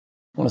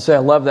I want to say I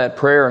love that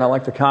prayer, and I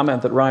like the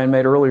comment that Ryan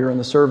made earlier in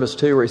the service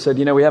too, where he said,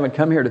 we haven't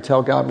come here to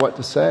tell God what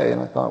to say. And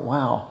I thought,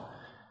 wow,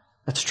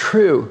 that's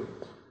true.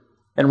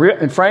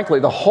 And frankly,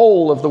 the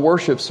whole of the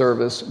worship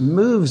service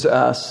moves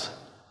us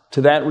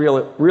to that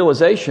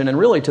realization and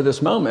really to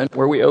this moment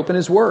where we open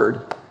His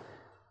Word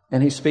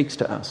and He speaks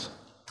to us.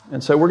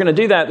 And so we're going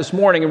to do that this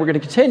morning, and we're going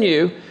to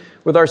continue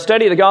with our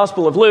study of the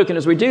Gospel of Luke. And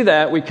as we do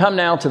that, we come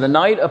now to the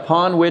night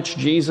upon which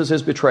Jesus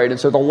is betrayed. And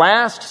so the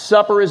Last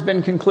Supper has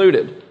been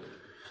concluded.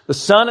 The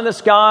sun in the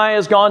sky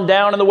has gone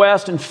down in the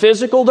west, and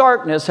physical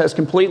darkness has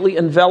completely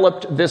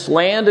enveloped this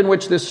land in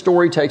which this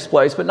story takes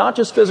place. But not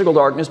just physical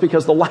darkness,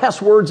 because the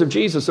last words of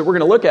Jesus that we're going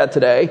to look at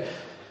today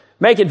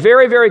make it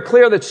very, very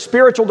clear that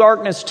spiritual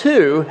darkness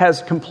too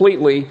has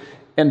completely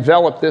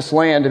enveloped this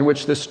land in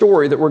which this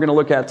story that we're going to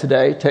look at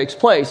today takes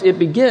place. It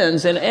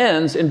begins and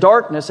ends in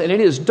darkness, and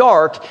it is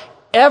dark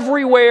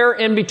everywhere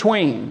in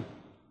between.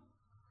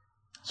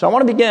 So I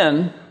want to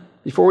begin,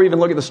 before we even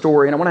look at the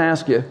story, and I want to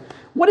ask you,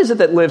 what is it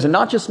that lives, and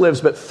not just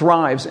lives, but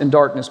thrives in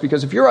darkness?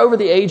 Because if you're over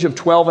the age of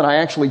 12 and I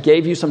actually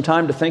gave you some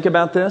time to think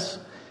about this,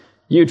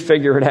 you'd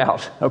figure it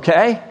out,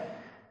 okay?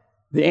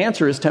 The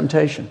answer is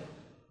temptation.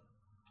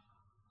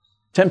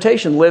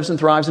 Temptation lives and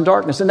thrives in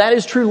darkness, and that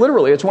is true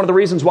literally. It's one of the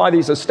reasons why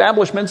these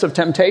establishments of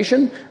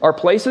temptation are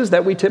places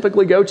that we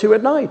typically go to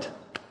at night.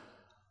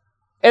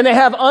 And they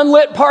have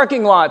unlit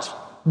parking lots,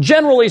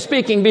 generally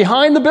speaking,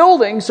 behind the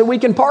building so we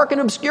can park in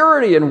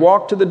obscurity and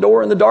walk to the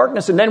door in the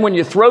darkness. And then when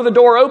you throw the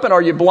door open,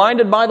 are you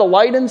blinded by the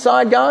light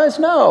inside, guys?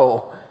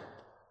 No.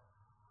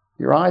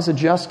 Your eyes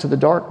adjust to the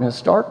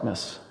darkness.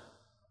 Darkness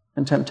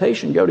and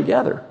temptation go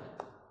together.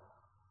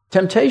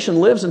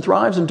 Temptation lives and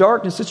thrives in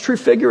darkness. It's true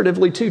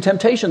figuratively too.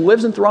 Temptation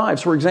lives and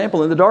thrives, for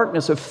example, in the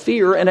darkness of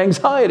fear and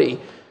anxiety.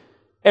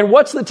 And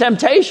what's the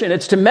temptation?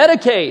 It's to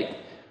medicate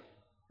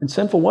in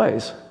sinful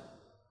ways,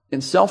 in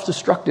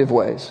self-destructive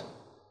ways.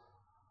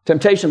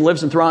 Temptation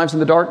lives and thrives in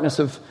the darkness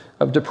of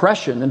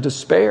depression and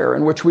despair,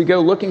 in which we go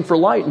looking for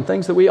light and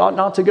things that we ought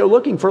not to go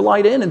looking for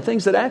light in, and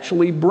things that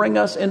actually bring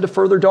us into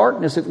further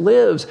darkness. It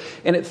lives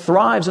and it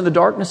thrives in the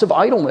darkness of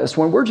idleness,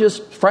 when we're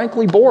just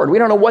frankly bored. We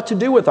don't know what to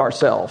do with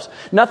ourselves.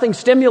 Nothing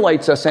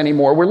stimulates us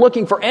anymore. We're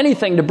looking for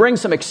anything to bring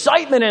some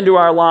excitement into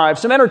our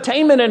lives, some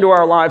entertainment into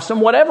our lives,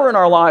 some whatever in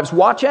our lives.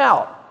 Watch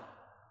out.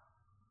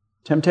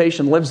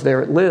 Temptation lives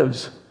there. It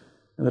lives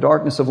in the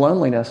darkness of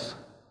loneliness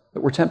that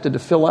we're tempted to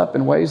fill up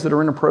in ways that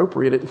are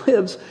inappropriate. It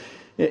lives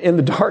in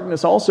the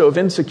darkness also of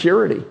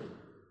insecurity,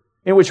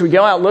 in which we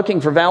go out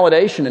looking for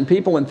validation in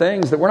people and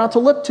things that we're not to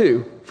look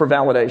to for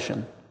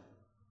validation.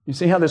 You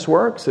see how this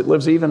works? It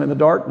lives even in the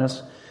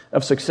darkness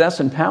of success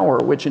and power,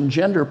 which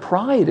engender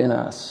pride in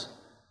us.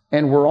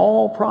 And we're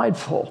all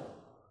prideful.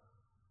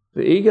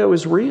 The ego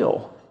is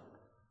real.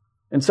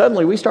 And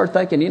suddenly we start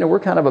thinking, we're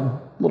kind of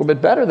a little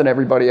bit better than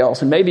everybody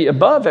else, and maybe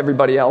above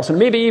everybody else, and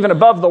maybe even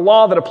above the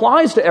law that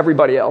applies to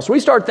everybody else. We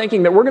start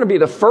thinking that we're going to be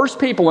the first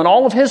people in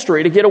all of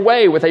history to get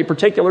away with a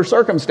particular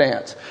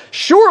circumstance.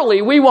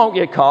 Surely we won't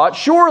get caught.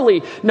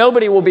 Surely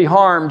nobody will be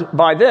harmed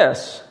by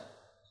this.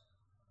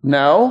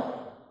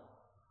 No,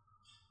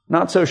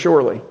 not so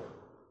surely.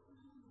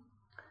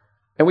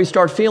 And we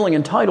start feeling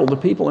entitled to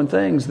people and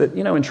things that,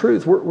 in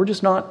truth, we're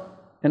just not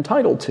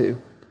entitled to.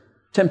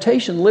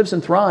 Temptation lives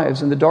and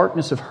thrives in the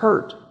darkness of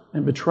hurt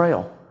and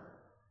betrayal.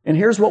 And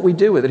here's what we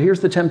do with it.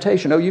 Here's the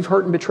temptation. Oh, you've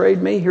hurt and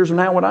betrayed me? Here's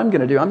now what I'm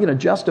going to do. I'm going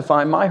to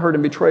justify my hurt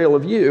and betrayal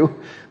of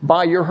you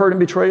by your hurt and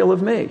betrayal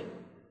of me.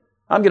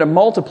 I'm going to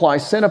multiply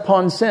sin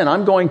upon sin.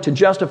 I'm going to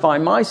justify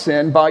my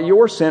sin by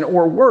your sin,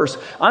 or worse.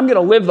 I'm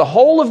going to live the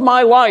whole of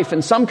my life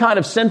in some kind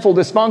of sinful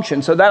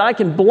dysfunction so that I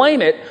can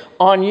blame it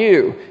on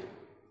you.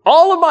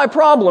 All of my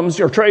problems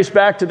are traced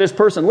back to this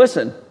person.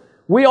 Listen.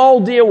 We all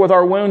deal with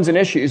our wounds and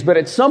issues, but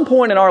at some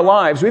point in our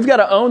lives, we've got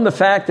to own the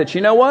fact that,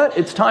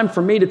 it's time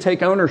for me to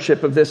take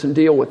ownership of this and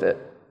deal with it.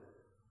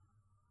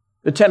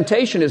 The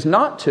temptation is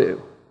not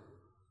to,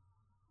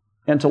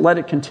 and to let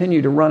it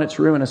continue to run its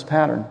ruinous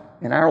pattern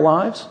in our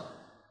lives,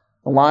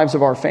 the lives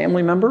of our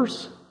family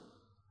members.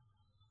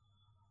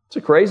 It's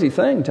a crazy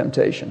thing,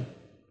 temptation.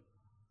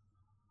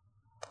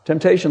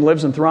 Temptation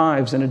lives and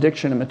thrives in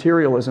addiction and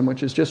materialism,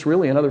 which is just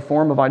really another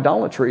form of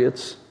idolatry.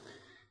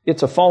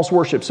 It's a false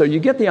worship. So you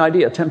get the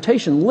idea.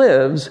 Temptation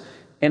lives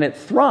and it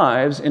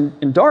thrives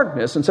in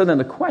darkness. And so then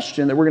the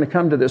question that we're going to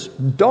come to this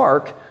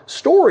dark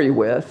story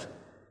with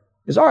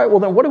is, all right, well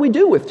then what do we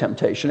do with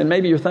temptation? And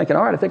maybe you're thinking,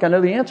 all right, I think I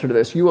know the answer to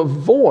this. You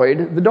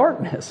avoid the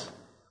darkness.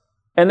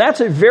 And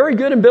that's a very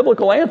good and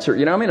biblical answer.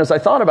 As I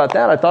thought about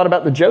that, I thought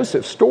about the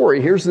Joseph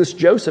story. Here's this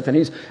Joseph, and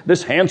he's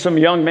this handsome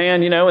young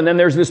man, and then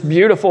there's this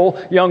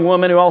beautiful young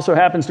woman who also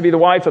happens to be the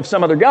wife of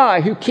some other guy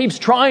who keeps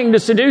trying to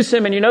seduce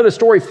him. And the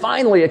story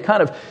finally, it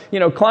kind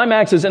of,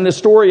 climaxes in this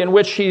story in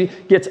which she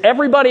gets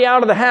everybody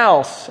out of the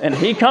house, and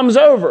he comes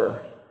over.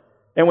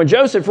 And when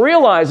Joseph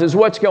realizes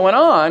what's going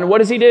on, what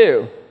does he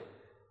do?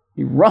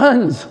 He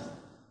runs.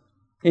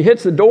 He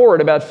hits the door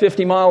at about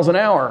 50 miles an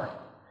hour.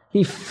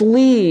 He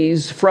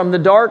flees from the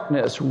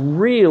darkness.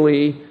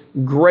 Really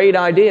great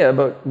idea,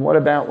 but what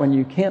about when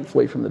you can't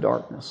flee from the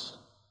darkness?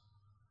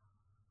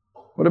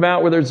 What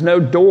about where there's no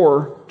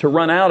door to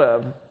run out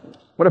of?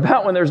 What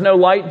about when there's no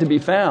light to be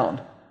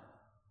found?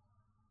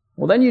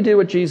 Well, then you do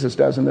what Jesus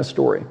does in this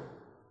story.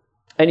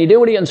 And you do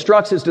what he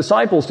instructs his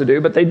disciples to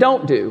do, but they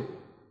don't do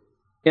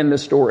in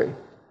this story.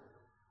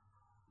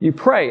 You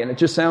pray, and it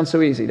just sounds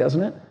so easy,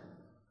 doesn't it?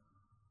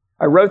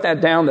 I wrote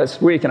that down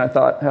this week, and I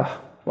thought,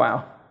 oh,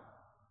 wow.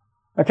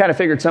 I kind of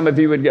figured some of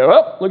you would go,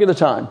 oh, look at the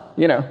time.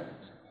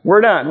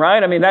 We're done,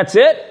 right? I mean, that's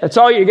it? That's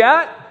all you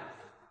got?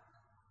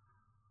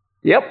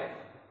 Yep.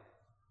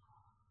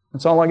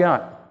 That's all I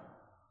got.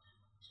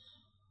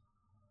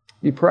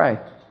 You pray.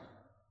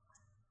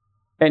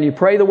 And you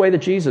pray the way that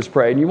Jesus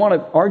prayed. And you want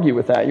to argue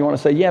with that. You want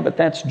to say, yeah, but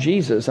that's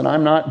Jesus, and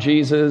I'm not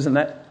Jesus, and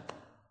that.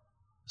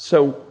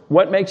 So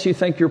what makes you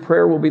think your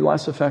prayer will be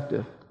less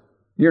effective?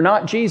 You're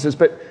not Jesus,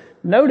 but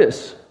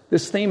notice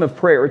this theme of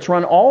prayer. It's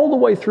run all the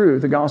way through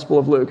the Gospel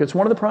of Luke. It's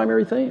one of the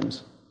primary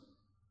themes.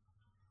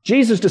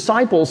 Jesus'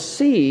 disciples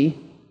see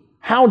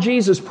how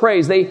Jesus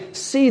prays. They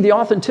see the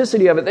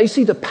authenticity of it. They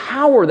see the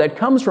power that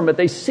comes from it.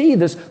 They see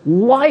this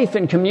life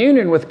in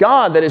communion with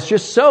God that is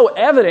just so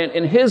evident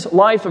in his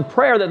life of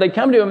prayer that they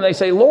come to him and they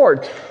say,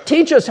 Lord,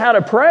 teach us how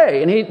to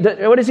pray. And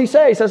what does he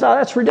say? He says, oh,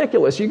 that's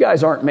ridiculous. You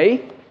guys aren't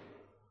me.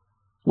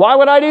 Why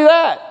would I do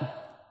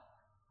that?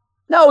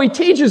 No, he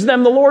teaches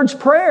them the Lord's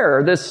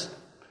Prayer, this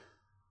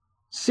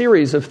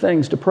series of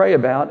things to pray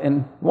about.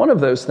 And one of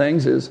those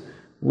things is,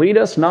 lead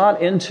us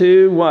not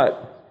into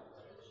what?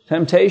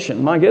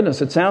 Temptation. My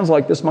goodness, it sounds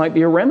like this might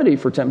be a remedy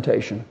for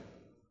temptation.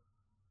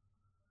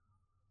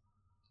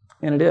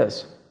 And it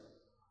is.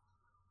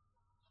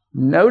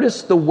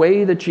 Notice the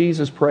way that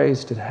Jesus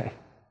prays today.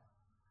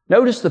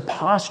 Notice the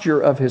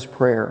posture of his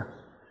prayer.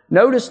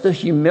 Notice the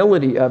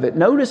humility of it.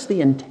 Notice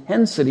the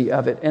intensity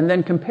of it. And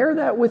then compare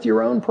that with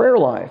your own prayer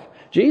life.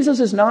 Jesus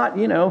is not,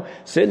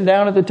 sitting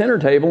down at the dinner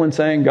table and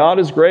saying, God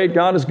is great,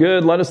 God is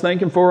good, let us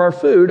thank him for our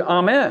food,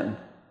 amen.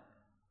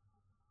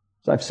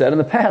 As I've said in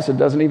the past, it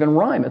doesn't even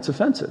rhyme. It's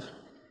offensive.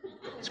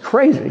 It's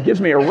crazy. It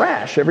gives me a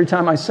rash every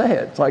time I say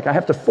it. It's like I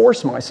have to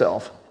force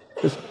myself.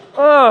 Just,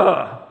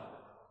 now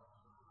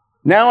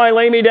I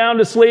lay me down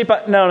to sleep.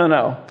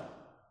 No.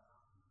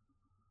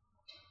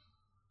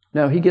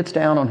 No, he gets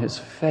down on his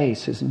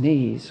face, his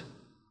knees,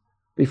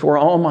 before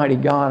Almighty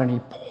God, and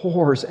he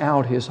pours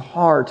out his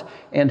heart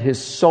and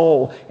his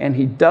soul, and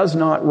he does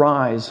not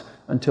rise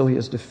until he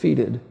has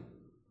defeated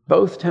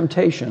both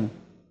temptation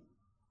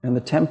and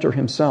the tempter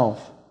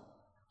himself.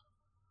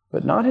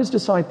 But not his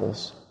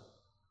disciples,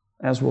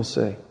 as we'll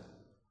see.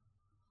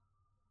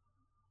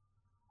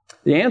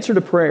 The answer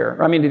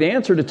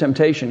to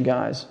temptation,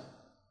 guys,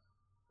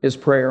 is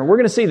prayer. And we're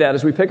going to see that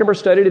as we pick up our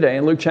study today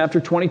in Luke chapter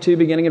 22,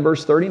 beginning in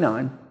verse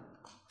 39,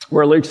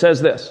 where Luke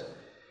says this.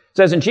 It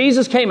says, and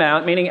Jesus came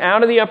out, meaning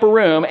out of the upper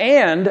room,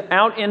 and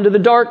out into the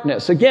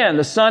darkness. Again,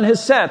 the sun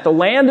has set. The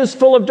land is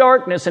full of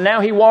darkness, and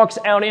now he walks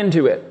out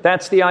into it.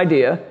 That's the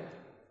idea.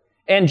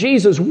 And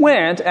Jesus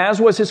went, as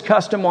was his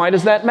custom. Why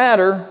does that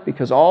matter?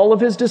 Because all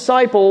of his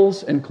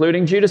disciples,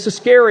 including Judas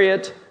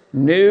Iscariot,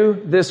 knew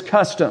this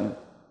custom.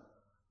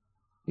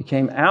 He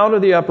came out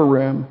of the upper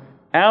room,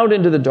 out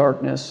into the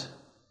darkness,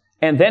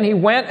 and then he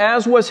went,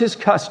 as was his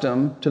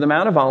custom, to the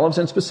Mount of Olives,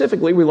 and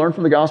specifically, we learn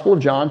from the Gospel of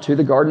John, to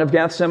the Garden of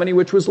Gethsemane,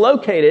 which was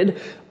located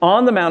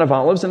on the Mount of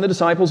Olives, and the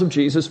disciples of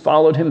Jesus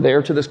followed him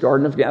there to this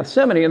Garden of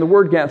Gethsemane. And the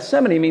word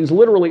Gethsemane means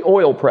literally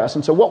oil press.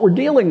 And so what we're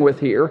dealing with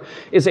here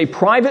is a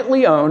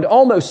privately owned,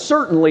 almost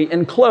certainly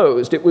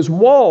enclosed. It was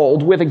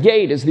walled with a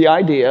gate, is the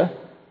idea.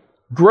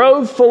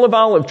 Grove full of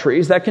olive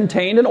trees that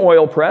contained an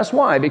oil press.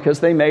 Why? Because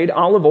they made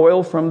olive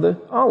oil from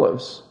the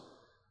olives.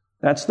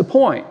 That's the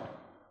point.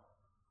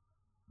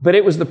 But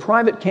it was the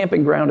private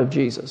camping ground of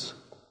Jesus.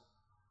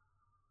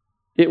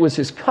 It was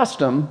his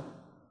custom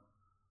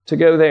to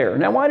go there.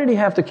 Now, why did he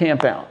have to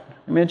camp out?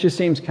 I mean, it just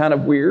seems kind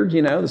of weird,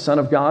 the Son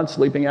of God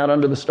sleeping out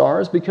under the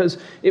stars, because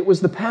it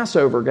was the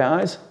Passover,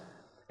 guys.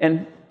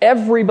 And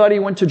everybody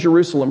went to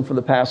Jerusalem for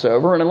the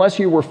Passover, and unless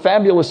you were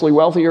fabulously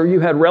wealthy or you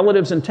had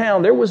relatives in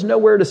town, there was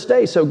nowhere to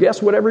stay. So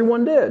guess what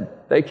everyone did?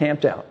 They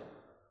camped out.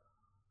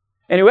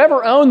 And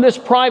whoever owned this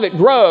private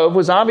grove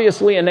was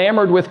obviously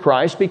enamored with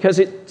Christ, because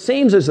it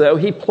seems as though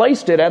he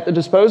placed it at the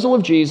disposal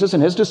of Jesus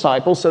and his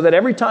disciples so that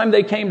every time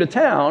they came to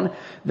town,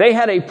 they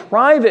had a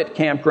private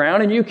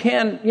campground. And you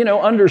can,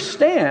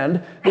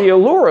 understand the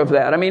allure of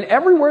that. I mean,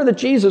 everywhere that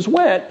Jesus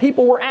went,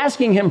 people were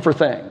asking him for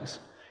things.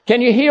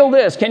 Can you heal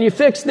this? Can you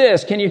fix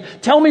this? Can you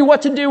tell me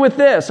what to do with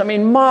this? I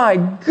mean, my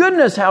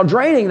goodness, how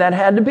draining that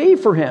had to be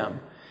for him.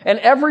 And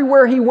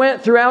everywhere he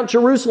went throughout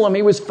Jerusalem,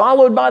 he was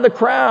followed by the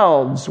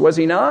crowds, was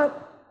he not?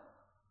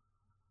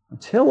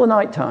 Until the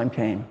nighttime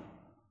came,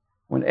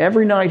 when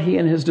every night he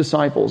and his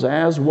disciples,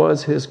 as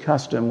was his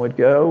custom, would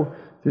go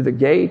through the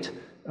gate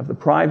of the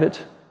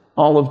private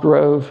olive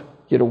grove,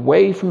 get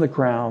away from the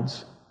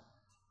crowds,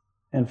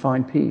 and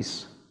find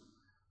peace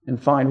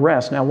and find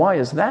rest. Now, why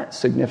is that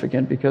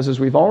significant? Because as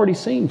we've already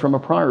seen from a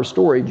prior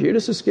story,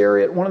 Judas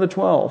Iscariot, one of the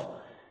 12,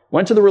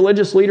 went to the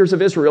religious leaders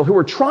of Israel who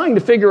were trying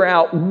to figure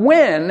out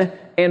when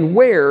and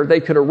where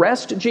they could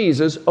arrest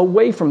Jesus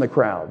away from the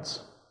crowds.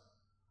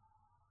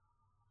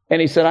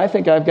 And he said, I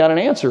think I've got an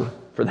answer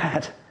for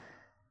that.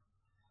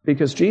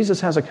 Because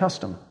Jesus has a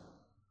custom.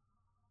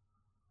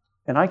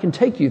 And I can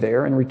take you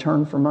there in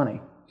return for money.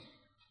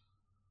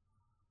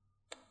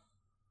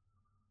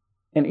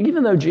 And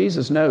even though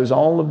Jesus knows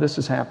all of this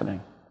is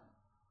happening,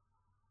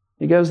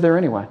 he goes there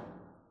anyway.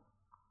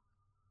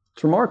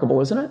 It's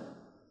remarkable, isn't it?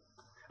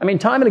 I mean,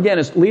 time and again,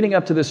 as leading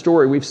up to this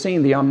story, we've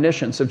seen the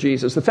omniscience of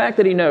Jesus. The fact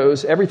that he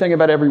knows everything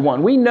about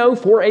everyone. We know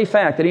for a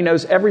fact that he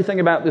knows everything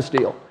about this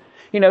deal.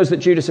 He knows that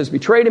Judas has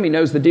betrayed him. He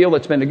knows the deal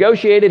that's been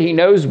negotiated. He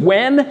knows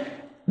when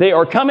they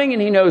are coming,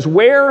 and he knows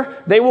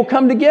where they will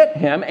come to get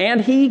him, and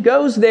he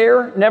goes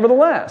there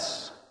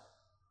nevertheless.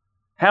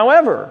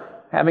 However,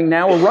 having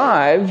now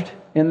arrived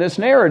in this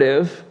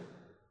narrative,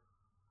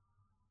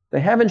 they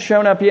haven't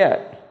shown up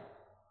yet.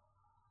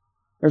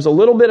 There's a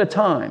little bit of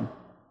time.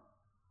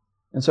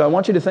 And so I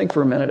want you to think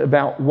for a minute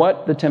about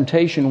what the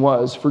temptation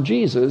was for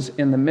Jesus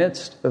in the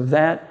midst of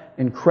that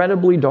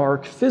incredibly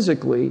dark,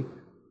 physically,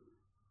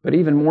 but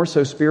even more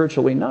so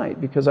spiritually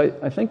night, because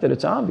I think that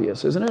it's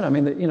obvious, isn't it? I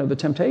mean, the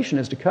temptation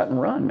is to cut and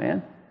run,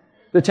 man.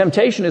 The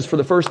temptation is for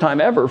the first time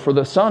ever for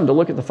the Son to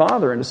look at the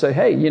Father and to say,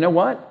 hey, you know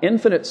what?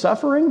 Infinite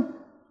suffering,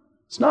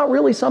 it's not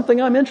really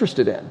something I'm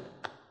interested in.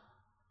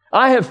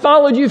 I have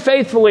followed you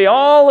faithfully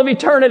all of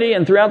eternity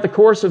and throughout the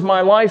course of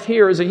my life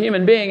here as a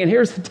human being. And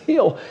here's the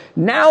deal.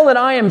 Now that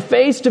I am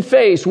face to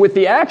face with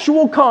the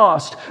actual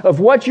cost of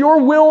what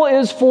your will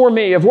is for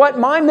me, of what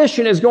my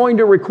mission is going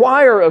to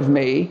require of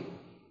me,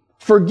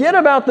 forget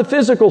about the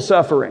physical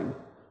suffering.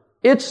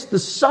 It's the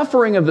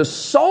suffering of the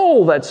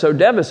soul that's so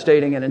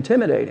devastating and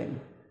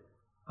intimidating.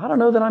 I don't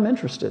know that I'm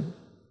interested.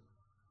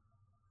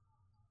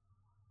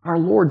 Our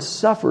Lord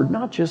suffered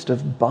not just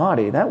of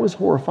body. That was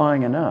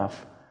horrifying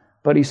enough.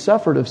 But he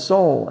suffered of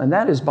soul, and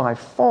that is by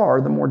far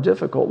the more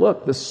difficult.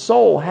 Look, the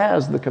soul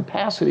has the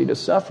capacity to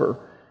suffer,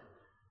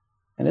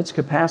 and its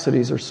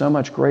capacities are so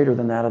much greater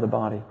than that of the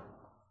body.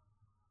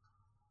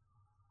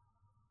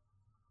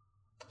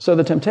 So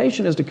the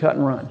temptation is to cut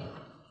and run.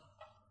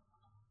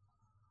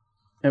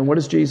 And what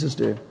does Jesus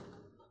do?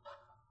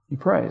 He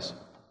prays.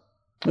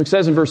 It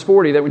says in verse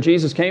 40 that when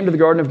Jesus came to the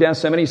Garden of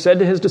Gethsemane, he said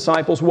to his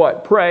disciples,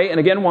 what? Pray. And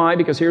again, why?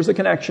 Because here's the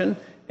connection,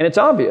 and it's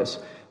obvious.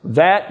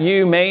 That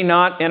you may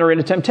not enter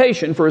into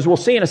temptation. For as we'll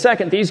see in a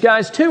second, these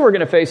guys too are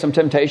going to face some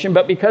temptation,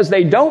 but because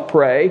they don't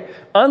pray,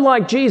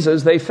 unlike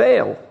Jesus, they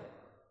fail.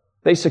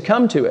 They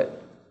succumb to it.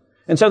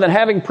 And so then,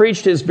 having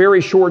preached his very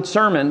short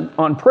sermon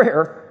on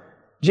prayer,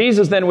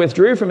 Jesus then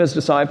withdrew from his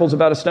disciples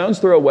about a stone's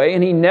throw away,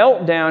 and he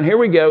knelt down, here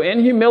we go,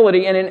 in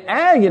humility and in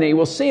agony,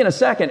 we'll see in a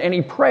second, and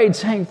he prayed,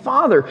 saying,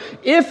 Father,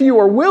 if you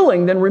are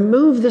willing, then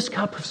remove this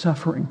cup of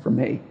suffering from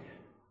me.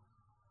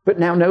 But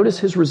now notice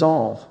his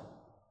resolve.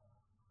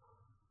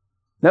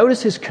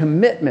 Notice his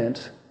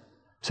commitment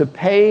to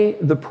pay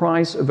the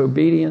price of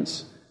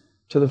obedience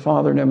to the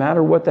Father, no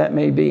matter what that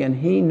may be. And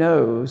he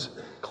knows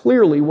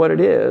clearly what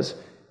it is.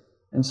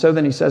 And so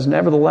then he says,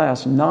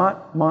 nevertheless,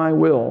 not my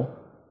will,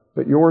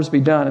 but yours be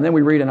done. And then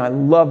we read, and I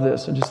love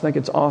this, I just think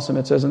it's awesome.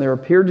 It says, and there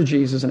appeared to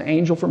Jesus an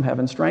angel from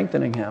heaven,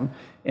 strengthening him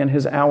in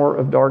his hour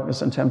of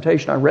darkness and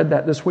temptation. I read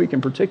that this week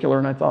in particular,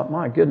 and I thought,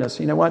 my goodness,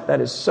 you know what?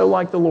 That is so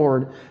like the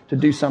Lord to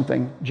do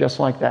something just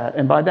like that.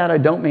 And by that, I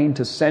don't mean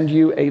to send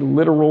you a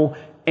literal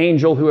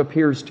angel who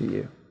appears to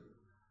you.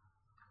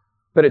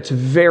 But it's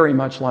very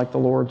much like the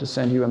Lord to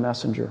send you a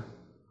messenger.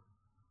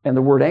 And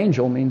the word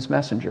angel means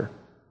messenger.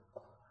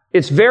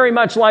 It's very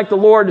much like the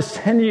Lord to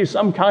send you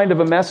some kind of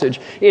a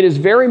message. It is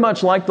very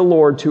much like the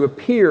Lord to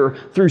appear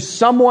through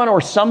someone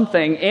or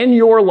something in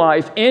your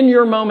life, in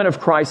your moment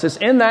of crisis,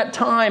 in that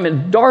time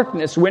in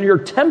darkness when you're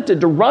tempted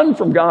to run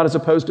from God as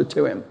opposed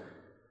to Him.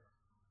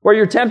 Where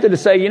you're tempted to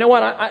say, you know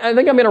what, I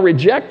think I'm going to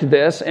reject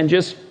this and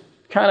just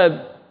kind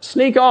of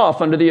sneak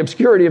off under the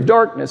obscurity of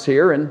darkness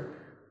here and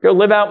go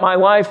live out my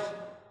life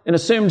in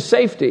assumed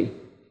safety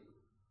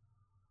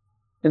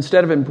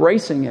instead of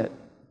embracing it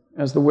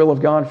as the will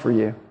of God for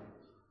you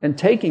and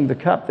taking the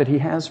cup that He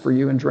has for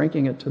you and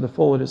drinking it to the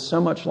full. It is so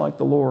much like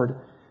the Lord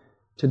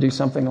to do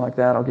something like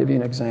that. I'll give you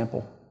an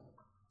example.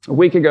 A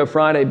week ago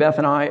Friday, Beth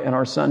and I and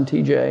our son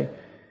TJ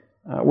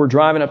we're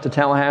driving up to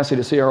Tallahassee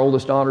to see our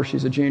oldest daughter.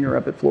 She's a junior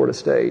up at Florida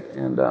State.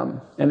 And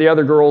the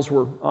other girls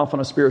were off on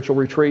a spiritual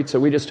retreat, so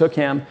we just took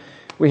him.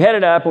 We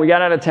headed up, and we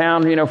got out of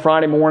town,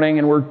 Friday morning,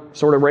 and we're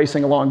sort of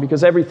racing along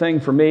because everything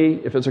for me,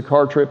 if it's a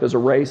car trip, is a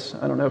race.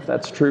 I don't know if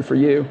that's true for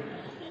you.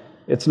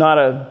 It's not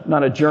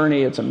a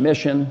journey, it's a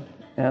mission,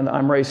 and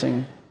I'm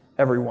racing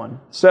everyone.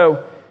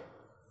 So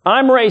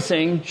I'm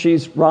racing,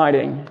 she's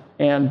riding,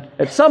 and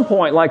at some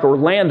point, like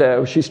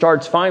Orlando, she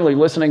starts finally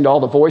listening to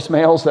all the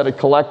voicemails that had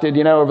collected,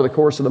 over the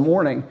course of the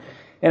morning.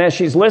 And as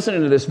she's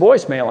listening to this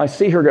voicemail, I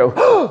see her go,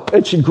 oh,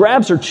 and she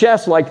grabs her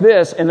chest like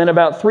this, and then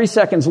about 3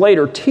 seconds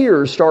later,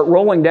 tears start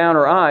rolling down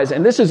her eyes.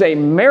 And this is a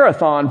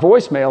marathon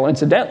voicemail,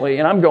 incidentally,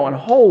 and I'm going,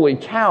 holy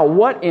cow,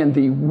 what in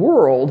the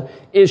world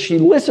is she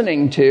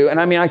listening to?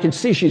 And I can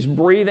see she's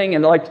breathing,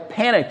 and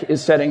panic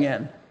is setting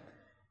in.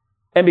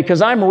 And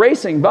because I'm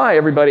racing by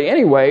everybody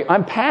anyway,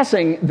 I'm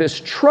passing this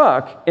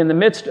truck in the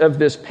midst of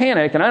this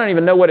panic, and I don't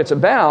even know what it's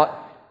about.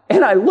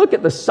 And I look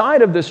at the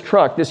side of this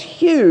truck, this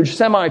huge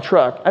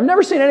semi-truck. I've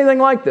never seen anything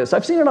like this.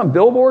 I've seen it on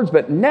billboards,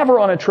 but never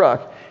on a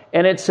truck.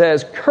 And it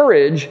says,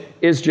 courage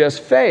is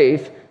just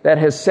faith that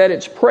has said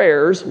its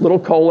prayers,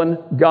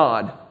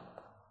 God.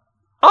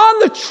 On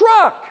the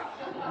truck!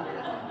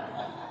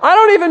 I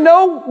don't even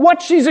know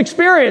what she's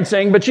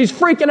experiencing, but she's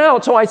freaking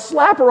out. So I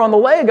slap her on the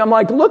leg. I'm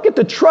like, look at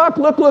the truck.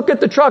 Look at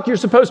the truck. You're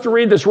supposed to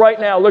read this right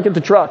now. Look at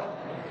the truck.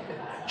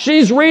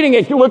 She's reading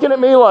it, looking at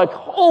me like,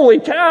 holy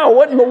cow,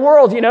 what in the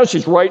world?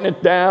 She's writing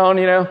it down,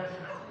 It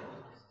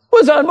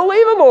was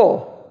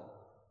unbelievable.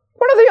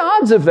 What are the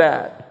odds of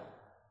that?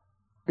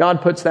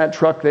 God puts that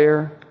truck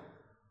there.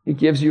 He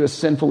gives you a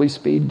sinfully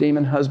speed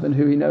demon husband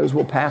who he knows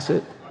will pass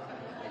it.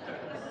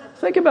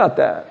 Think about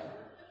that.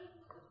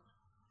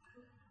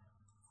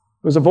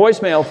 It was a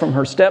voicemail from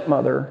her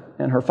stepmother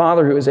and her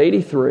father, who is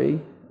 83.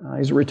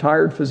 He's a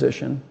retired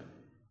physician.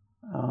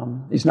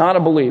 He's not a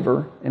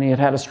believer, and he had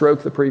had a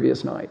stroke the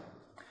previous night.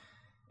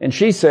 And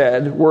she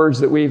said words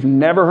that we've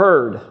never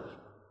heard.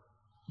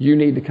 You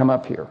need to come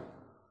up here.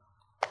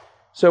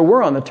 So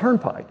we're on the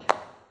turnpike,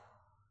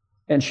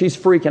 and she's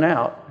freaking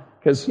out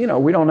because, we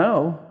don't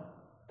know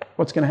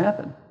what's going to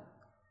happen.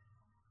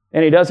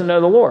 And he doesn't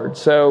know the Lord.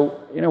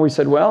 So, we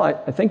said, well,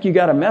 I think you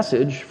got a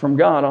message from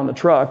God on the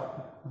truck.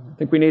 I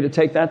think we need to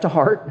take that to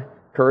heart.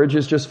 Courage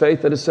is just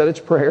faith that has said its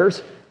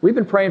prayers. We've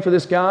been praying for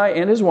this guy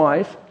and his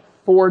wife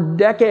for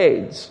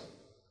decades.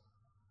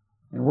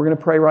 And we're going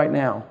to pray right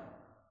now.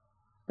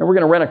 And we're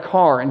going to rent a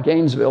car in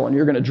Gainesville, and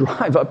you're going to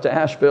drive up to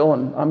Asheville,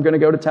 and I'm going to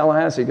go to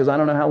Tallahassee because I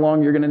don't know how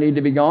long you're going to need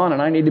to be gone, and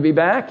I need to be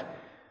back.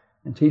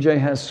 And TJ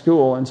has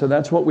school, and so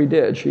that's what we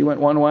did. She went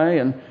one way,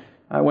 and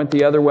I went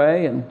the other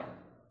way, and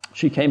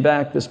she came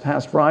back this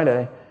past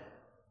Friday.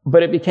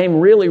 But it became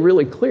really,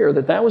 really clear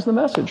that that was the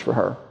message for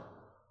her.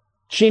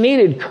 She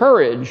needed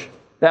courage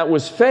that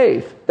was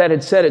faith that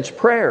had said its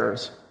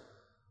prayers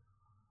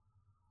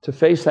to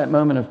face that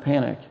moment of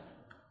panic.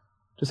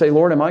 To say,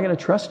 Lord, am I going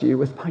to trust you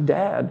with my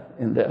dad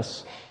in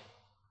this?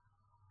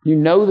 You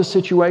know the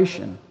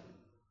situation.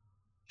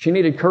 She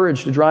needed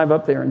courage to drive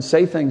up there and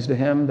say things to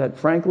him that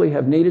frankly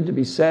have needed to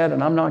be said,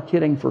 and I'm not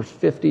kidding, for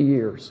 50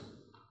 years.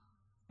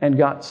 And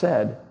got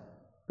said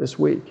this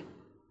week.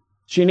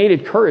 She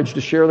needed courage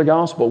to share the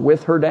gospel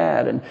with her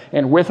dad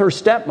and with her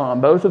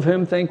stepmom, both of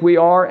whom think we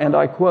are, and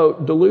I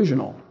quote,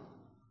 delusional.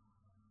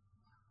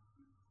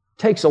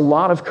 Takes a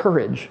lot of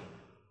courage.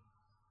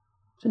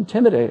 It's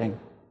intimidating.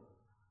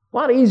 A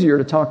lot easier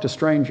to talk to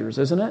strangers,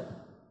 isn't it?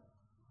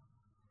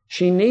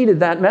 She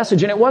needed that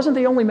message, and it wasn't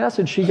the only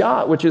message she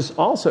got, which is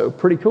also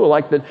pretty cool.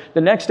 Like the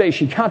next day,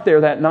 she got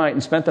there that night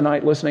and spent the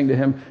night listening to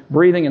him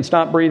breathing and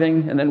stop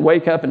breathing, and then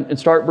wake up and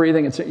start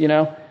breathing. It's,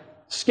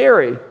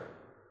 scary.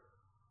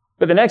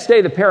 But the next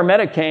day, the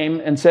paramedic came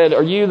and said,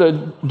 are you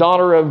the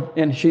daughter of,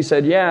 and she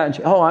said, yeah.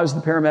 And I was the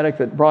paramedic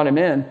that brought him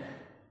in.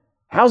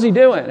 How's he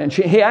doing? And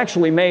he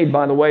actually made,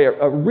 by the way,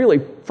 a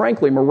really,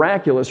 frankly,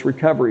 miraculous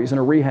recovery. He's in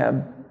a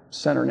rehab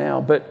center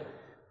now. But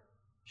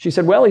she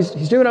said, well,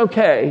 he's doing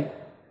okay.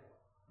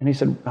 And he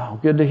said, oh,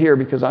 good to hear,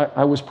 because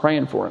I was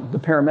praying for him. The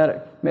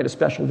paramedic made a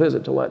special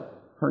visit to let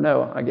her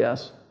know, I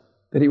guess,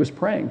 that he was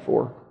praying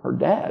for her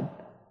dad.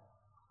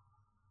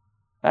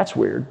 That's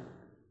weird.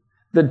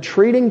 The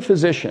treating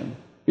physician,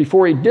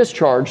 before he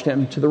discharged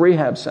him to the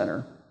rehab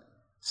center,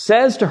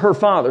 says to her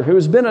father, who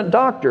has been a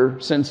doctor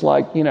since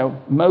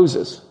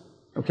Moses,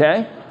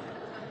 okay?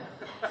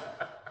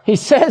 He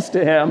says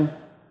to him,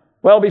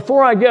 well,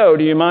 before I go,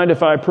 do you mind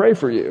if I pray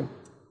for you?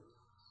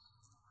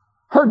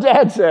 Her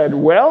dad said,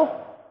 well,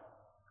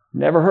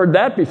 never heard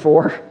that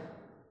before.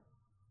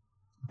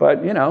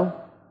 But,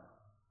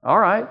 all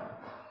right.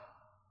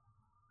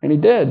 And he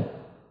did.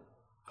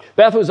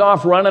 Beth was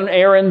off running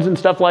errands and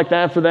stuff like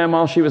that for them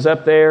while she was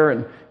up there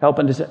and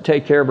helping to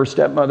take care of her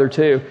stepmother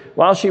too.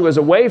 While she was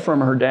away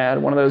from her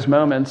dad, one of those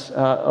moments,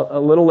 a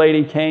little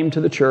lady came to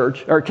the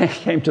church, or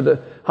came to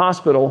the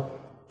hospital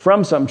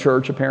from some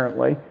church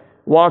apparently,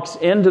 walks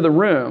into the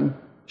room,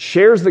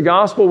 shares the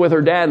gospel with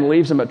her dad, and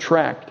leaves him a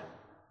tract.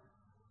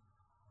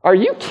 Are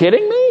you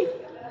kidding me?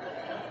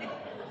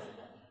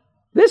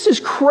 This is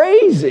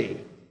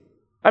crazy.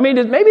 I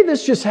mean, maybe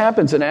this just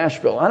happens in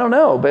Asheville. I don't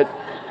know, but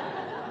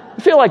I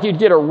feel like you'd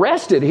get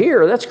arrested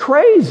here. That's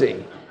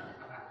crazy.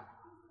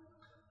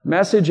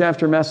 Message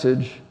after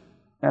message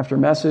after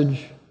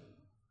message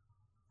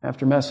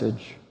after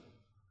message.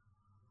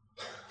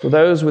 For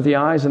those with the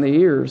eyes and the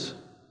ears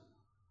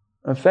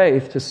of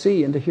faith to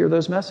see and to hear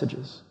those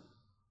messages.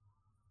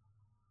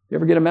 You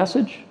ever get a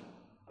message?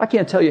 I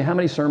can't tell you how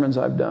many sermons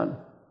I've done.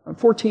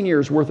 14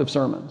 years worth of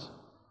sermons.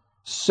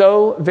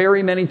 So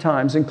very many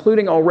times,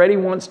 including already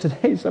once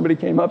today, somebody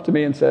came up to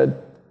me and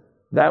said,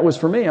 that was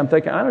for me. I'm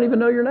thinking, I don't even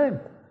know your name.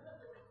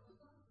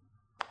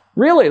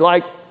 Really,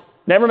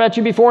 never met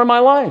you before in my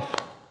life.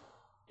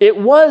 It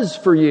was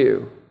for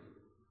you.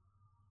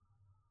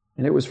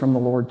 And it was from the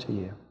Lord to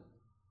you.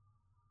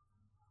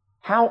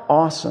 How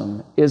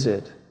awesome is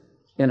it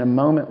in a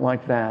moment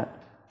like that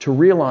to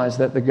realize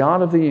that the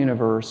God of the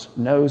universe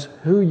knows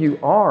who you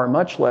are,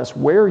 much less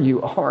where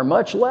you are,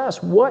 much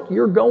less what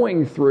you're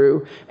going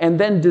through, and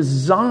then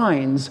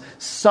designs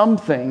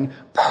something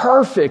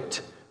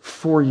perfect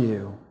for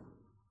you.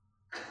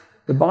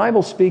 The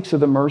Bible speaks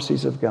of the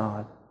mercies of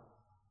God,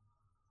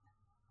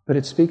 but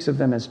it speaks of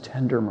them as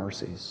tender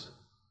mercies.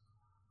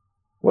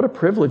 What a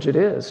privilege it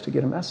is to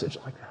get a message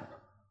like that,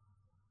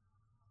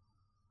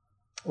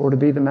 or to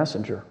be the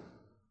messenger.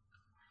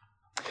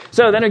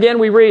 So then again,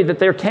 we read that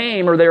there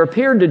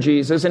appeared to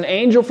Jesus an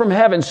angel from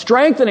heaven,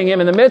 strengthening him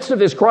in the midst of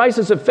this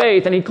crisis of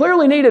faith. And he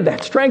clearly needed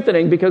that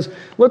strengthening, because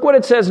look what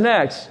it says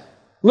next.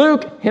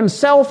 Luke,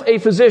 himself a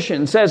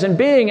physician, says, in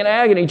being in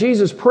agony,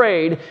 Jesus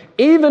prayed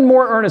even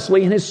more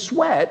earnestly, and his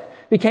sweat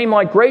became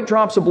like great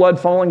drops of blood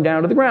falling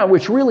down to the ground,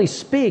 which really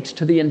speaks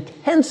to the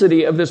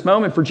intensity of this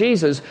moment for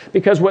Jesus,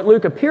 because what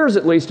Luke appears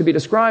at least to be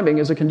describing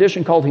is a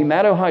condition called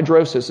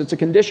hematohidrosis. It's a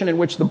condition in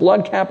which the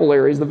blood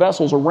capillaries, the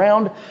vessels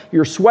around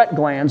your sweat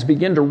glands,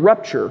 begin to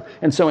rupture.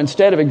 And so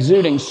instead of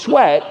exuding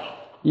sweat,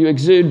 you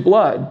exude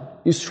blood.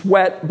 You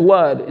sweat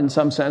blood in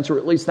some sense, or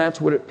at least that's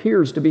what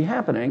appears to be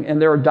happening.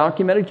 And there are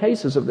documented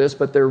cases of this,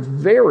 but they're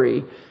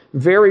very,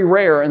 very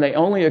rare, and they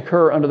only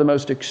occur under the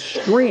most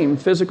extreme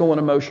physical and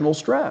emotional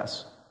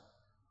stress.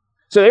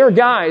 So there are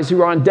guys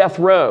who are on death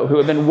row who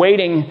have been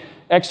waiting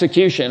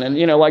execution, and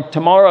like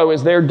tomorrow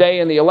is their day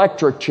in the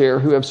electric chair,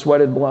 who have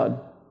sweated blood.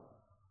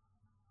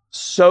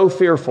 So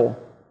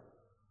fearful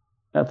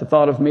at the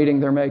thought of meeting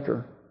their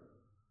Maker.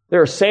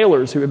 There are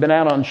sailors who have been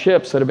out on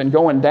ships that have been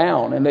going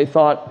down, and they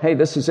thought, hey,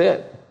 this is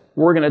it.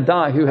 We're going to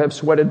die, who have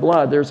sweated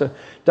blood. There's a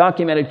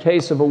documented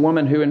case of a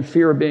woman who, in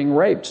fear of being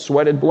raped,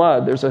 sweated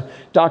blood. There's a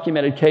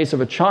documented case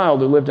of a child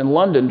who lived in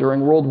London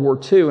during World War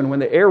II, and when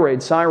the air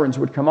raid sirens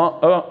would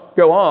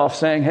go off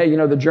saying, hey,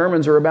 the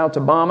Germans are about to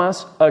bomb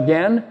us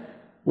again,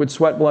 would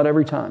sweat blood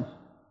every time.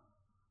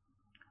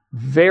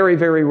 Very,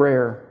 very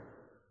rare.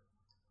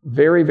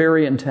 Very,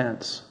 very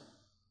intense.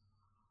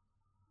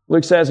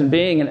 Luke says, in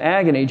being in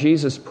agony,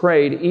 Jesus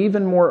prayed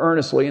even more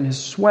earnestly, and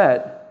his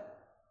sweat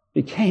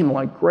became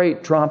like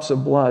great drops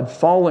of blood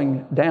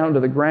falling down to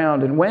the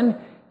ground. And when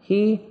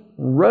he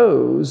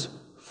rose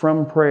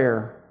from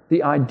prayer,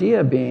 the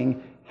idea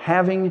being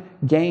having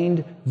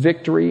gained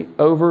victory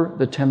over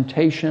the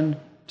temptation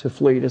to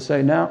flee, to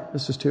say, no,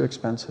 this is too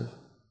expensive.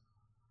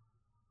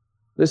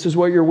 This is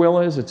what your will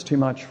is, it's too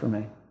much for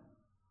me.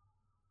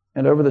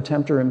 And over the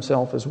tempter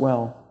himself as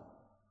well.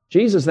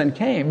 Jesus then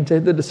came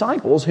to the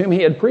disciples whom he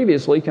had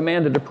previously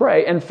commanded to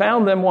pray, and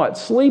found them what?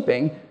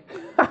 Sleeping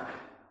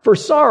for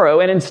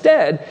sorrow.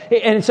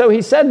 And so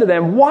he said to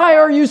them, why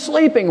are you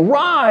sleeping?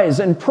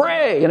 Rise and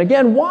pray. And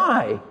again,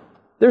 why?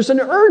 There's an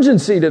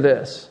urgency to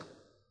this.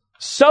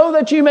 So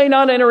that you may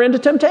not enter into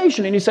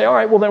temptation. And you say, all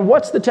right, well then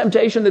what's the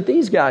temptation that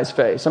these guys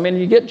face? I mean,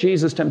 you get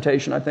Jesus'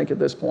 temptation, I think, at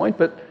this point,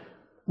 but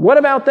what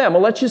about them?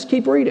 Well, let's just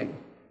keep reading.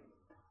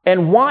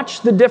 And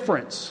watch the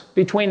difference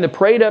between the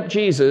prayed up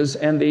Jesus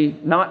and the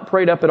not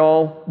prayed up at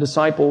all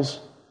disciples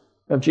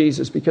of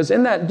Jesus. Because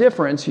in that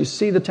difference, you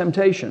see the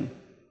temptation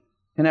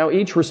and how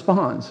each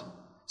responds. It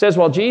says,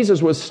 while Jesus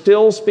was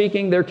still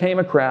speaking, there came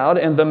a crowd,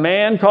 and the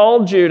man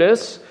called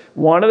Judas,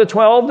 one of the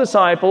 12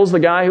 disciples, the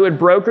guy who had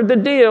brokered the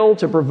deal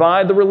to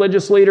provide the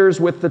religious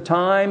leaders with the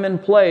time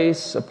and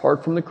place,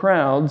 apart from the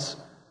crowds,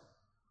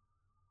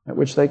 at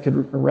which they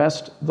could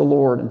arrest the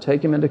Lord and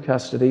take him into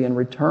custody in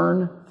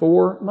return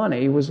for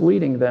money, was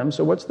leading them.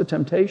 So what's the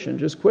temptation,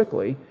 just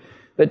quickly,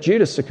 that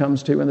Judas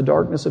succumbs to in the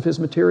darkness of his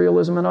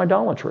materialism and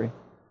idolatry?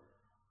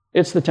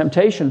 It's the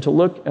temptation to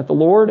look at the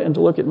Lord and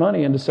to look at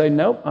money and to say,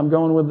 nope, I'm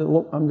going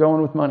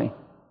with money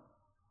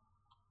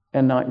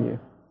and not you.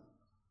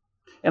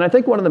 And I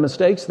think one of the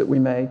mistakes that we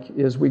make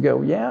is we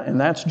go, yeah,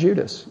 and that's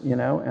Judas,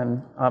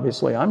 and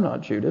obviously I'm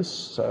not Judas,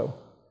 so.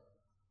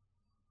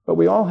 But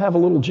we all have a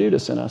little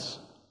Judas in us.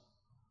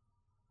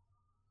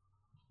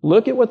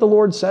 Look at what the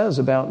Lord says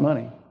about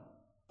money.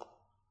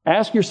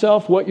 Ask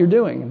yourself what you're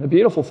doing. And the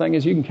beautiful thing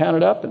is you can count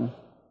it up and,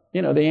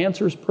 the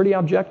answer is pretty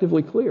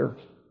objectively clear.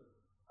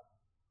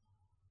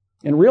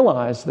 And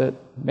realize that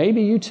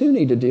maybe you too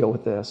need to deal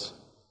with this.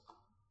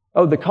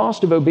 Oh, the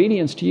cost of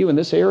obedience to you in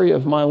this area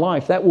of my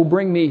life, that will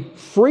bring me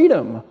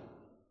freedom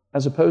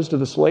as opposed to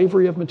the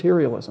slavery of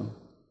materialism.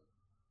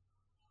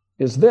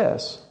 Is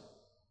this,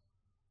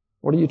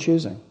 what are you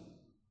choosing?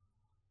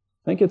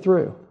 Think it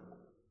through.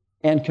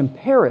 And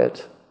compare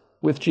it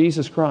with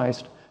Jesus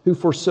Christ, who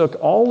forsook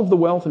all of the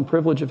wealth and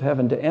privilege of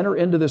heaven to enter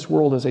into this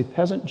world as a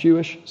peasant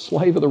Jewish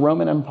slave of the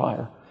Roman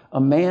Empire,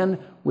 a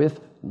man with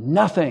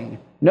nothing,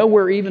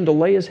 nowhere even to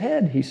lay his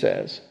head, he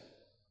says,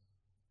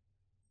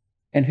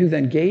 and who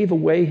then gave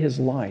away his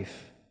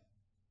life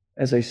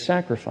as a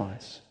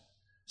sacrifice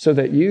so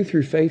that you,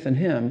 through faith in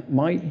him,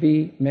 might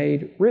be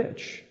made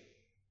rich,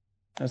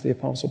 as the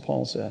Apostle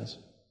Paul says.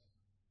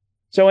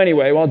 So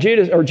anyway, while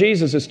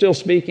Jesus is still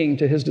speaking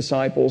to his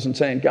disciples and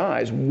saying,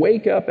 guys,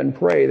 wake up and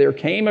pray, there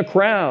came a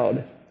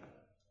crowd.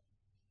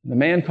 The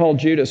man called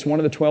Judas, one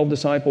of the 12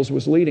 disciples,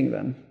 was leading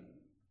them.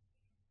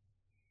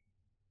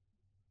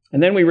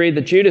 And then we read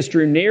that Judas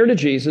drew near to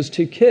Jesus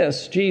to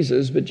kiss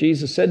Jesus, but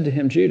Jesus said to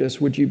him, Judas,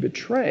 would you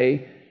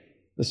betray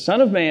the Son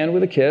of Man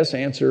with a kiss?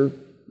 Answer,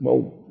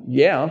 well,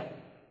 yeah.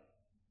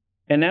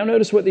 And now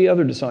notice what the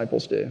other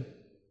disciples do.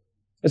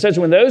 It says,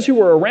 when those who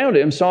were around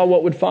him saw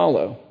what would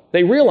follow,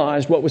 they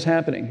realized what was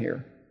happening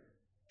here.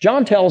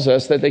 John tells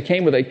us that they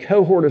came with a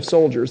cohort of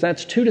soldiers.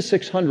 That's 200 to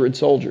 600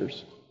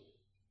 soldiers.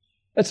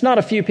 That's not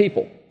a few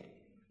people.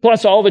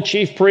 Plus all the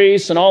chief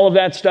priests and all of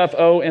that stuff.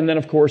 Oh, and then,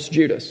 of course,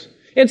 Judas.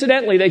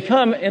 Incidentally, they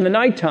come in the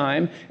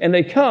nighttime, and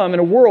they come in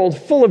a world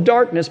full of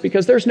darkness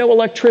because there's no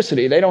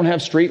electricity. They don't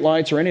have street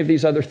lights or any of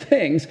these other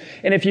things.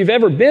 And if you've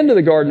ever been to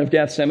the Garden of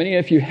Gethsemane,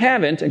 if you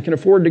haven't and can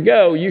afford to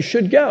go, you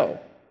should go.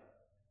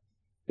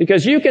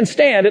 Because you can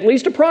stand at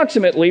least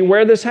approximately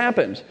where this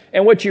happened.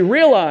 And what you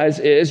realize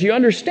is you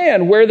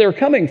understand where they're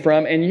coming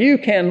from, and you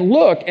can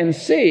look and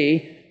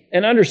see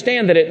and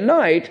understand that at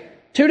night,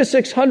 200 to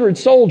 600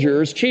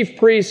 soldiers, chief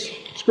priests,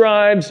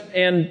 scribes,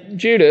 and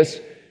Judas,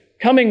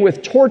 coming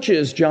with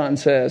torches, John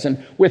says,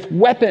 and with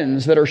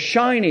weapons that are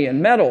shiny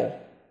and metal,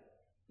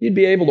 you'd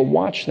be able to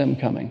watch them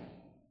coming.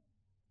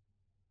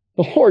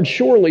 The Lord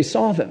surely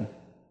saw them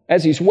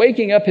as he's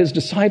waking up his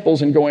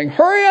disciples and going,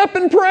 hurry up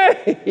and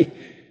pray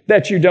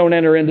that you don't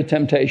enter into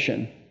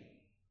temptation.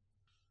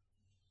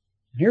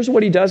 Here's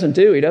what he doesn't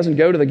do. He doesn't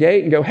go to the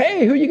gate and go,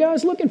 hey, who are you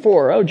guys looking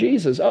for? Oh,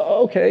 Jesus.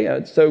 Oh,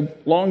 okay. So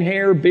long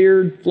hair,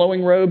 beard,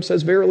 flowing robe,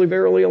 says verily,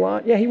 verily a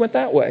lot. Yeah, he went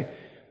that way.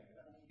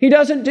 He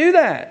doesn't do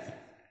that.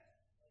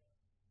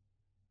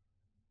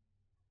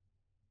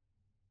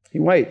 He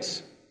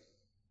waits.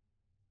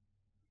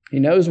 He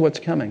knows what's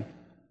coming.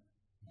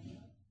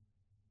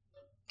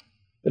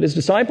 But his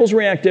disciples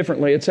react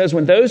differently. It says,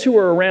 when those who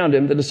were around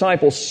him, the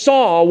disciples,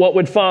 saw what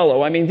would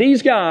follow. I mean,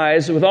 these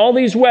guys with all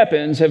these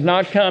weapons have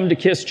not come to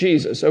kiss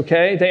Jesus,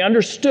 okay? They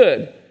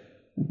understood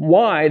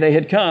why they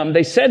had come.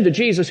 They said to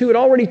Jesus, who had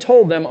already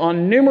told them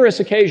on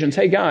numerous occasions,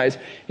 hey guys,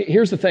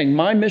 here's the thing.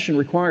 My mission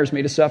requires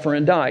me to suffer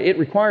and die. It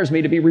requires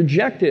me to be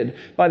rejected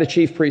by the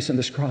chief priests and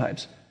the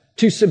scribes,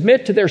 to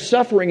submit to their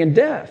suffering and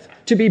death,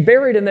 to be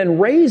buried and then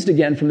raised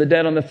again from the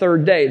dead on the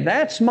third day.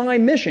 That's my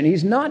mission.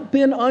 He's not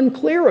been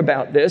unclear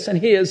about this, and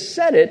he has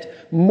said it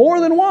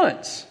more than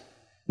once.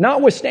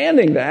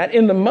 Notwithstanding that,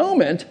 in the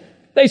moment,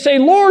 they say,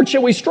 Lord,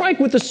 shall we strike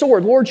with the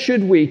sword? Lord,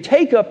 should we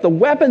take up the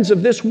weapons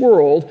of this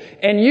world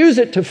and use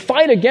it to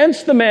fight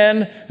against the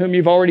men whom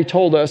you've already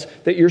told us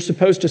that you're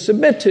supposed to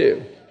submit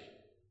to?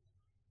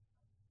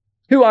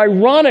 Who,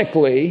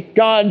 ironically,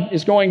 God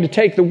is going to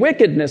take the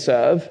wickedness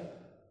of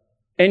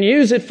and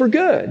use it for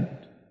good.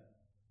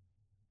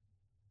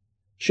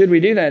 Should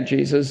we do that,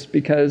 Jesus?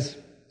 Because,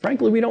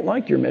 frankly, we don't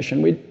like your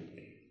mission. We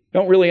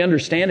don't really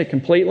understand it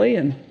completely.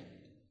 And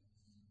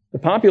the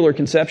popular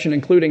conception,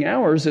 including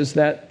ours, is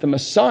that the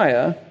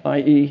Messiah,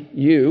 i.e.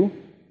 you,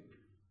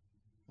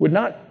 would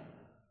not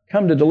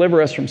come to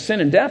deliver us from sin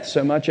and death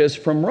so much as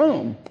from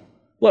Rome.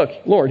 Look,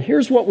 Lord,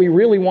 here's what we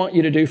really want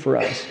you to do for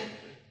us.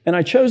 And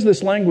I chose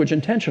this language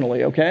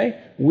intentionally,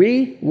 okay?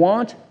 We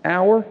want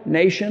our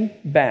nation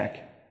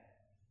back.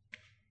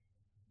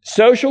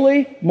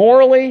 Socially,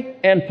 morally,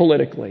 and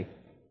politically.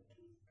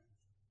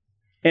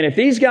 And if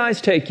these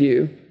guys take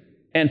you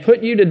and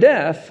put you to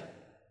death,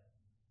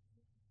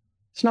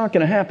 it's not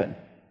going to happen.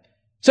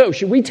 So,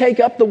 should we take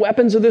up the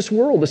weapons of this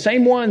world, the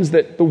same ones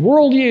that the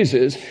world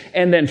uses,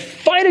 and then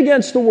fight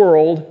against the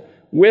world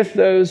with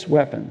those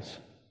weapons?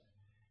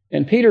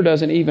 And Peter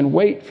doesn't even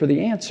wait for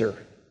the answer.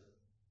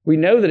 We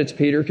know that it's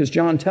Peter because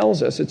John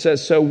tells us. It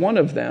says, so one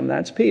of them,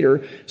 that's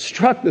Peter,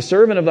 struck the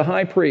servant of the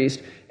high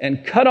priest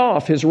and cut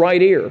off his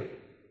right ear.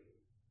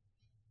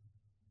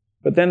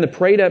 But then the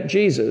prayed up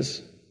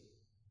Jesus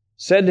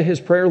said to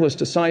his prayerless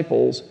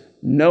disciples,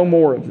 no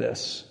more of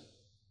this.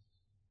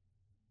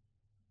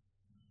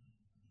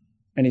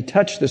 And he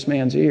touched this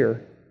man's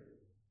ear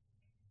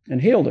and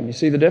healed him. You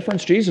see the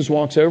difference? Jesus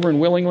walks over and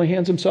willingly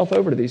hands himself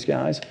over to these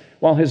guys,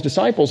 while his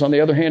disciples, on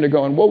the other hand, are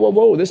going, whoa, whoa,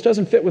 whoa, this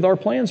doesn't fit with our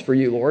plans for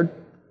you, Lord.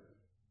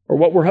 Or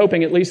what we're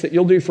hoping at least that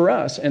you'll do for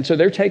us. And so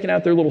they're taking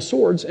out their little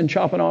swords and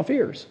chopping off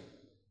ears.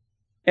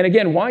 And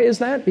again, why is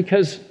that?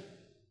 Because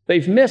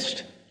they've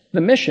missed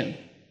the mission.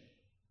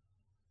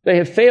 They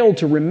have failed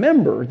to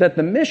remember that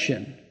the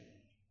mission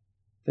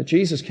that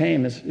Jesus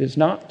came is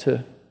not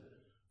to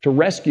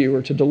rescue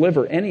or to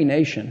deliver any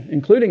nation,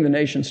 including the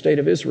nation state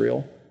of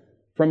Israel,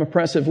 from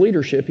oppressive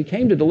leadership. He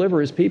came to deliver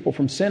his people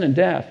from sin and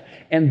death,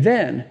 and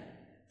then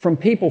from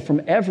people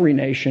from every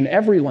nation,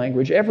 every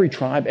language, every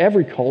tribe,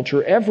 every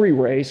culture, every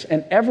race,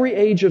 and every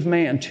age of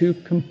man to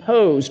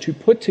compose, to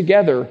put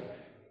together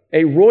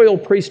a royal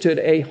priesthood,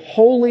 a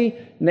holy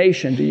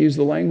nation, to use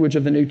the language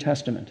of the New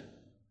Testament,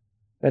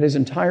 that is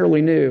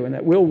entirely new and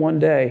that will one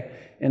day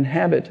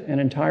inhabit an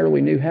entirely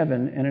new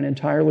heaven and an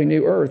entirely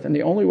new earth. And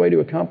the only way to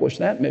accomplish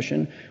that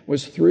mission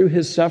was through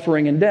his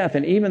suffering and death.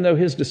 And even though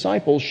his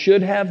disciples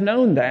should have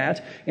known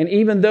that, and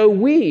even though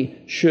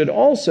we should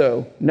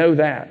also know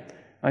that,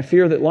 I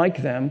fear that,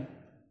 like them,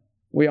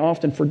 we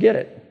often forget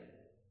it.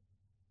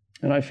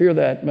 And I fear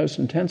that most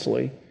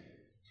intensely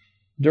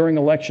during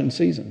election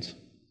seasons.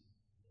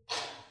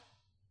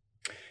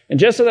 And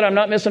just so that I'm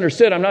not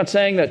misunderstood, I'm not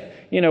saying that,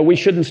 we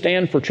shouldn't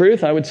stand for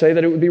truth. I would say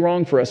that it would be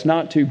wrong for us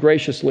not to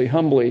graciously,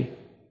 humbly,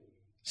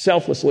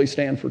 selflessly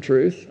stand for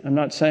truth. I'm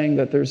not saying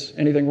that there's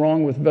anything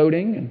wrong with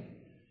voting. And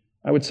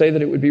I would say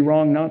that it would be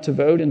wrong not to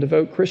vote and to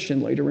vote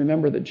Christianly, to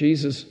remember that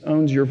Jesus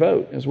owns your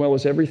vote as well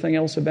as everything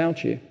else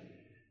about you.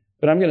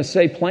 But I'm going to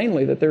say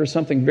plainly that there is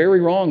something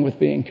very wrong with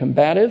being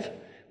combative,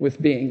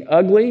 with being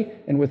ugly,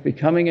 and with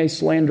becoming a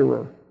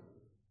slanderer.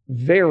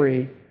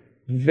 Very,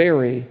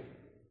 very,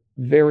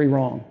 very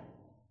wrong.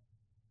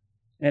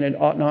 And it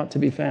ought not to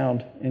be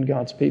found in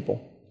God's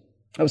people.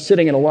 I was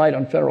sitting at a light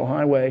on Federal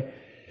Highway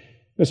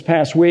this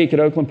past week at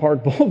Oakland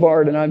Park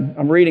Boulevard, and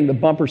I'm reading the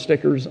bumper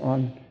stickers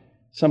on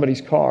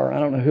somebody's car. I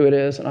don't know who it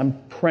is, and I'm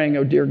praying,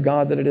 oh dear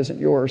God, that it isn't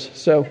yours.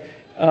 So,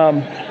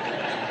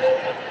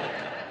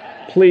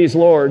 please,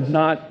 Lord,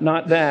 not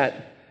that.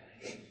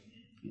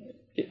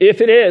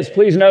 If it is,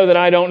 please know that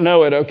I don't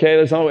know it, okay?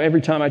 Every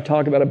time I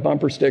talk about a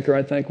bumper sticker,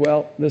 I think,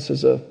 well, this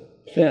is a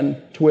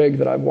thin twig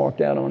that I've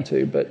walked out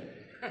onto.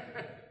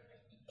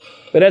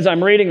 But as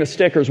I'm reading the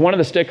stickers, one of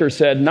the stickers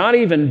said, "Not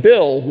even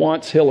Bill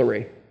wants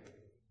Hillary."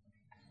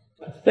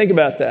 Think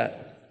about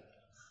that.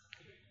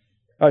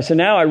 All right, so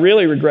now I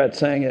really regret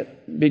saying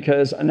it,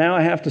 because now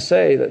I have to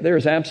say that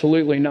there's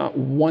absolutely not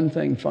one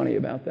thing funny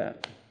about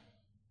that.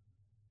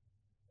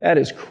 That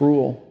is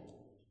cruel.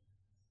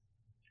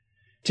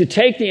 To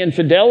take the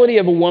infidelity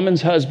of a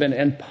woman's husband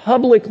and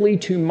publicly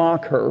to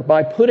mock her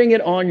by putting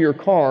it on your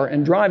car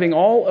and driving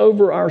all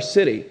over our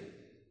city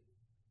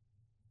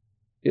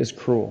is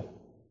cruel,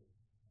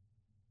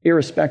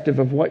 irrespective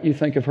of what you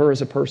think of her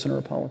as a person or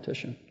a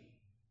politician.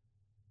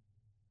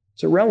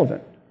 It's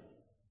irrelevant.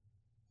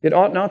 It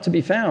ought not to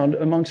be found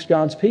amongst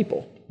God's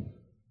people.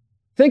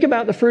 Think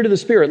about the fruit of the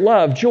Spirit: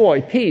 love,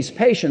 joy, peace,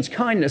 patience,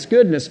 kindness,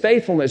 goodness,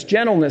 faithfulness,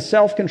 gentleness,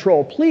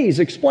 self-control. Please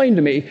explain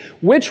to me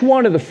which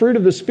one of the fruit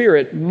of the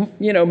Spirit,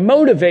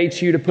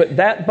 motivates you to put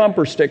that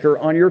bumper sticker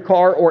on your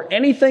car or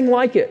anything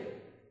like it,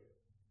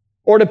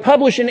 or to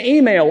publish an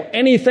email,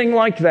 anything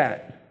like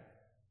that,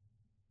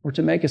 or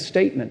to make a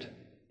statement,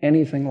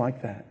 anything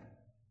like that.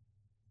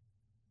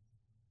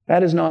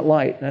 That is not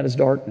light, that is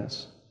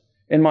darkness.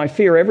 And my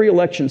fear every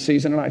election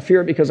season, and I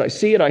fear it because I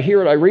see it, I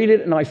hear it, I read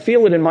it, and I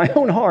feel it in my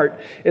own heart,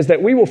 is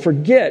that we will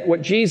forget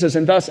what Jesus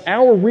and thus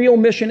our real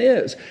mission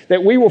is.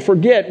 That we will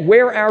forget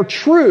where our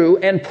true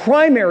and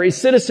primary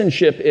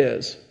citizenship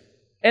is,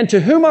 and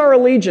to whom our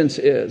allegiance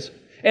is,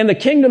 and the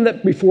kingdom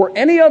that before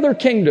any other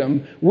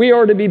kingdom we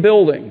are to be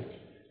building.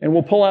 And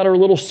we'll pull out our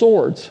little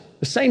swords,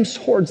 the same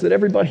swords that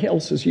everybody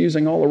else is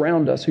using all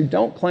around us, who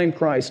don't claim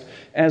Christ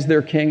as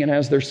their king and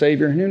as their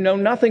Savior, and who know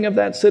nothing of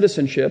that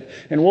citizenship,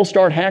 and we'll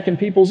start hacking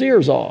people's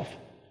ears off.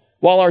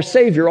 While our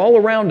Savior all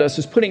around us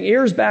is putting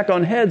ears back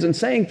on heads and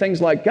saying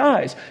things like,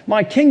 "Guys,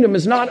 my kingdom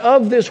is not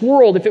of this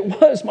world. If it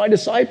was, my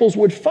disciples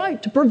would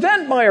fight to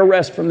prevent my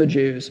arrest from the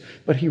Jews."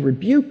 But He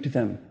rebuked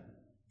them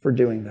for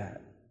doing that.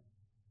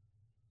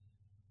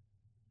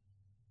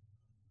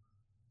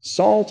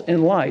 Salt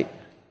and light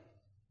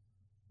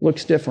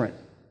looks different.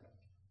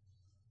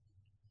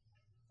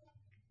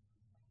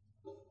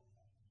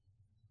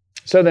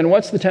 So then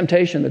what's the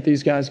temptation that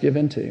these guys give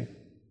into?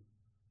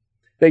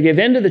 They give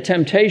into the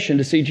temptation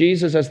to see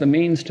Jesus as the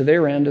means to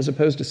their end, as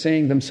opposed to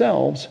seeing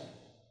themselves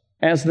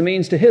as the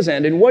means to His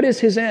end. And what is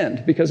His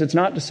end? Because it's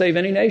not to save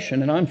any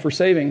nation, and I'm for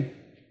saving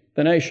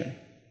the nation.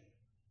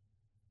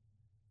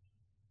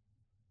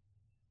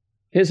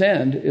 His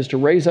end is to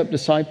raise up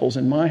disciples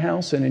in my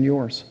house and in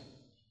yours,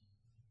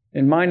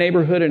 in my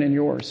neighborhood and in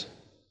yours,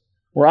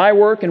 where I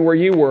work and where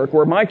you work,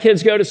 where my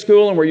kids go to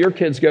school and where your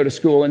kids go to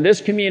school, in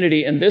this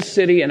community, in this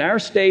city, in our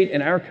state,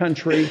 in our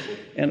country,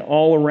 and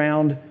all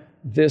around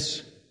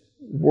this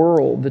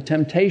world. The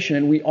temptation,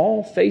 and we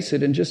all face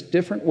it in just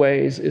different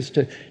ways, is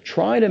to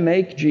try to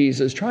make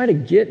Jesus, try to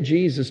get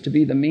Jesus to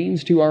be the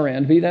means to our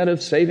end, be that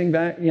of saving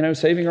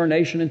our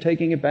nation and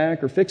taking it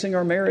back, or fixing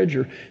our marriage,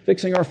 or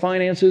fixing our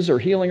finances, or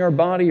healing our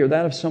body, or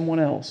that of someone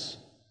else.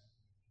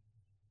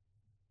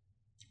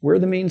 We're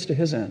the means to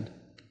His end.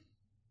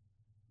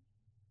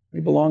 We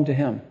belong to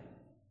Him.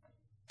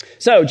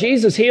 So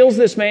Jesus heals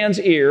this man's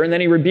ear, and then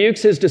He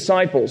rebukes His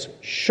disciples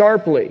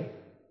sharply.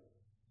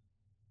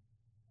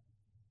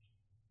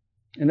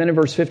 And then in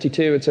verse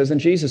 52 it says,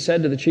 "And Jesus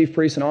said to the chief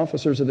priests and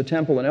officers of the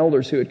temple and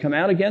elders who had come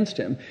out against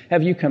Him,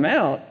 'Have you come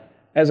out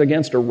as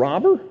against a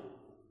robber,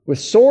 with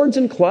swords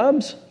and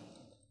clubs?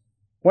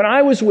 When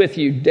I was with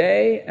you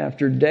day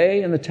after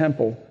day in the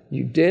temple,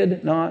 you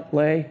did not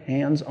lay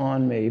hands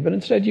on me, but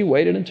instead you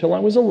waited until I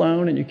was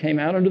alone, and you came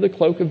out under the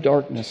cloak of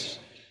darkness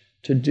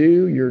to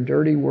do your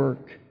dirty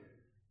work.'"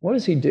 What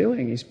is He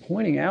doing? He's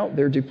pointing out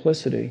their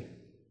duplicity.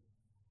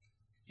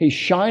 He's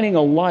shining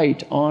a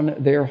light on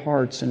their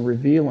hearts and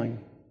revealing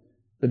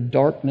the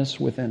darkness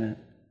within it.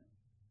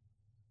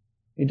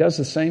 He does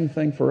the same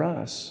thing for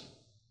us,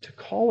 to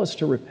call us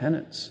to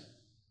repentance.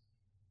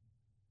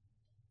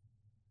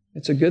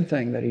 It's a good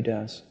thing that He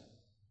does.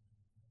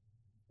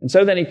 And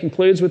so then He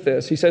concludes with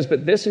this. He says,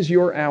 "But this is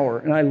your hour."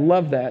 And I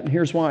love that. And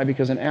here's why.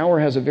 Because an hour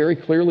has a very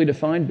clearly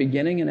defined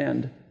beginning and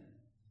end.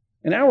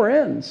 An hour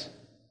ends.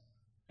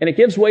 And it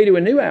gives way to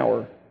a new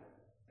hour.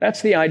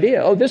 That's the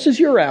idea. Oh, this is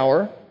your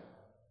hour.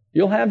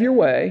 You'll have your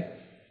way.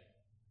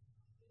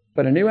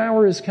 But a new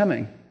hour is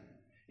coming.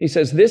 He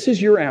says, this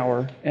is your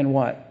hour, and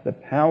what? The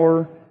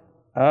power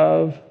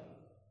of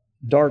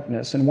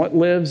darkness. And what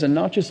lives, and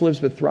not just lives,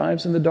 but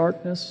thrives in the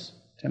darkness?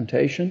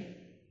 Temptation.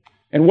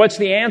 And what's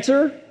the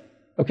answer?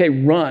 Okay,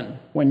 run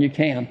when you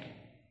can.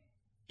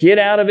 Get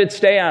out of it,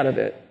 stay out of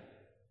it.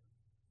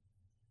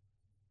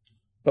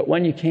 But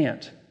when you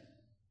can't,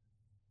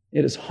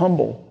 it is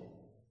humble,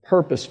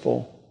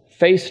 purposeful,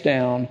 face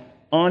down,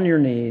 on your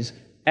knees,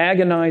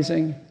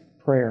 agonizing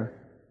prayer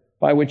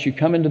by which you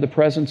come into the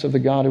presence of the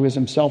God who is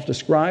himself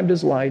described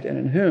as light and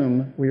in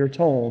whom, we are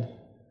told,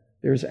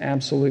 there's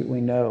absolutely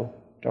no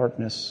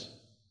darkness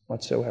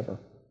whatsoever.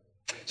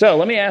 So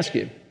let me ask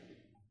you,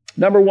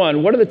 number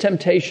one, what are the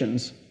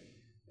temptations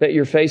that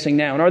you're facing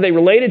now? And are they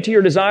related to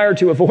your desire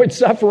to avoid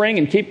suffering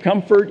and keep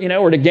comfort,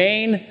 or to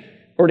gain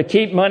or to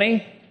keep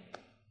money?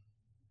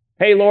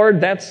 Hey,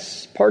 Lord,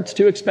 that's part's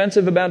too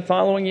expensive about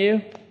following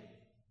you.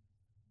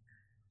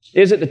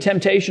 Is it the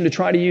temptation to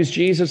try to use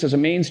Jesus as a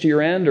means to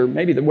your end? Or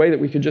maybe the way that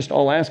we could just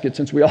all ask it,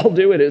 since we all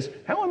do it, is,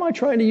 how am I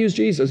trying to use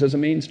Jesus as a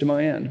means to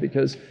my end?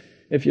 Because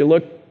if you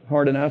look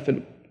hard enough,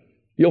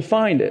 you'll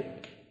find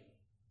it.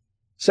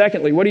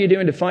 Secondly, what are you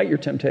doing to fight your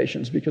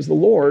temptations? Because the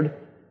Lord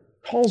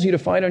calls you to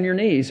fight on your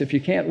knees if you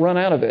can't run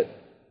out of it.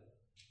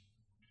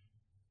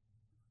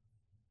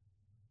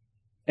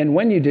 And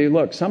when you do,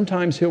 look,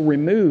 sometimes he'll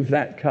remove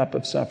that cup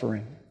of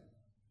suffering.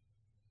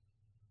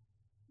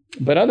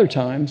 But other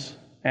times,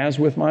 as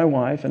with my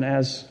wife, and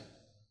as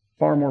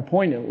far more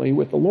poignantly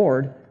with the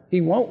Lord,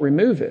 he won't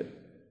remove it,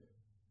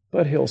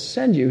 but he'll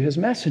send you his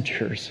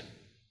messengers,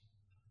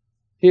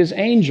 his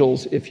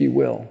angels, if you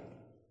will,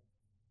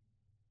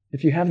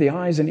 if you have the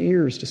eyes and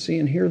ears to see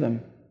and hear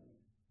them.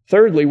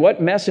 Thirdly,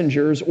 what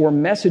messengers or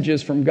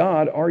messages from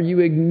God are you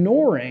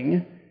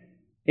ignoring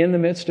in the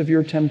midst of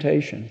your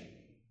temptation?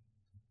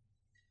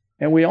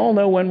 And we all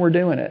know when we're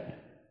doing it.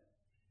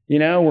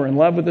 We're in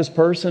love with this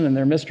person and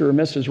they're Mr. or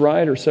Mrs.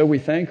 Right, or so we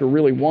think or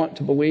really want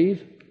to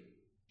believe.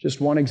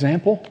 Just one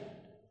example.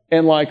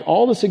 And like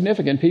all the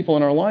significant people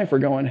in our life are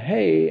going,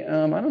 hey,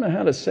 I don't know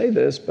how to say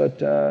this,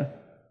 but, are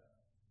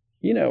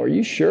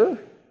you sure?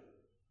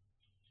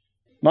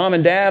 Mom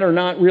and dad are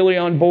not really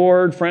on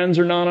board. Friends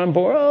are not on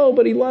board. Oh,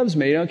 but he loves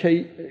me.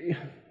 Okay.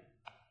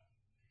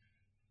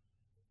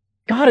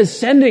 God is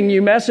sending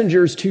you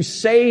messengers to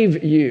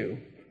save you.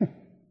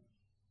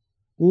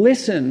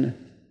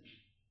 Listen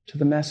to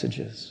the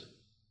messages.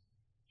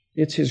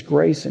 It's his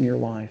grace in your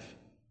life.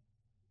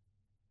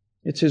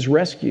 It's his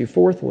rescue,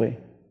 fourthly.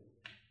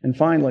 And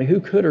finally, who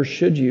could or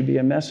should you be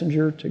a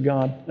messenger to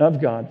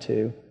God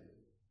to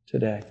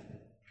today?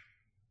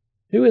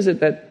 Who is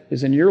it that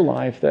is in your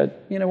life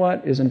that,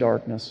 is in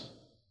darkness?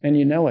 And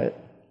you know it.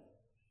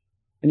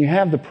 And you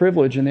have the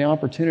privilege and the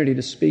opportunity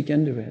to speak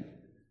into it,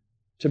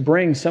 to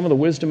bring some of the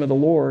wisdom of the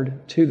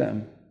Lord to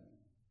them.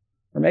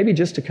 Or maybe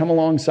just to come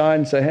alongside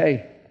and say,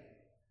 hey,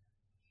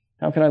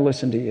 how can I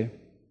listen to you?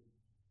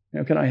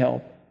 How can I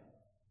help?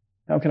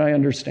 How can I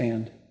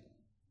understand?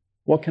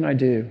 What can I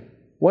do?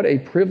 What a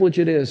privilege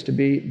it is to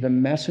be the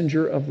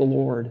messenger of the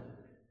Lord.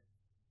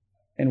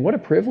 And what a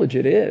privilege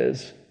it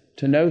is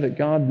to know that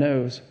God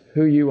knows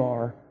who you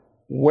are,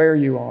 where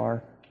you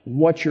are,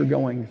 what you're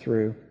going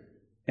through,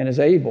 and is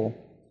able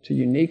to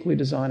uniquely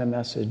design a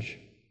message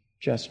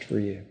just for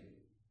you.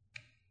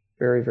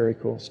 Very, very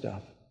cool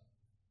stuff.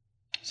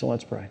 So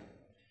let's pray.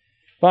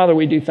 Father,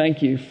 we do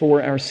thank you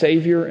for our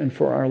Savior and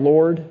for our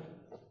Lord,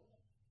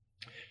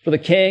 for the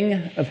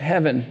King of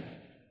heaven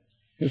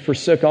who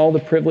forsook all the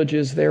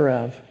privileges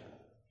thereof,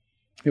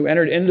 who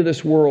entered into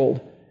this world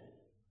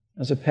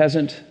as a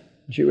peasant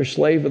Jewish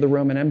slave of the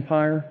Roman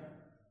Empire,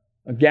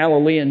 a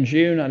Galilean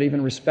Jew not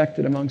even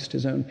respected amongst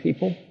his own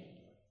people,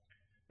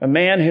 a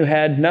man who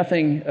had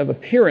nothing of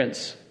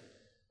appearance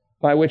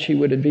by which he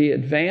would be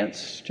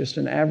advanced, just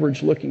an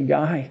average-looking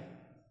guy,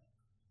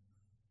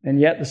 and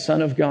yet the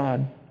Son of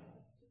God,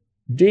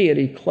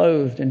 deity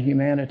clothed in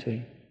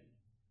humanity.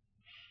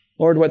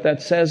 Lord, what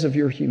that says of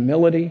your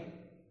humility,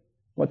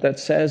 what that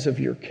says of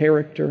your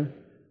character,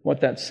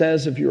 what that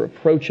says of your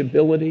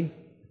approachability,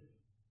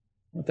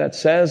 what that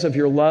says of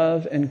your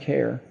love and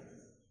care.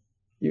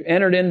 You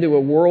entered into a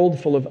world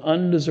full of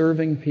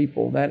undeserving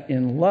people that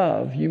in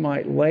love you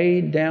might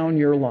lay down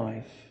your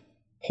life,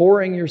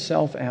 pouring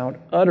yourself out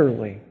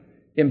utterly,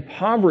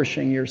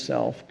 impoverishing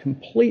yourself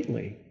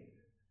completely,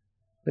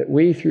 that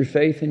we through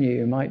faith in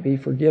you might be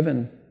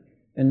forgiven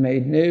and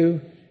made new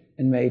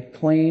and made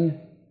clean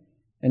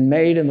and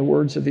made, in the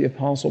words of the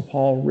Apostle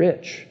Paul,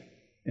 rich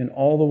in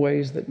all the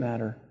ways that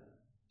matter,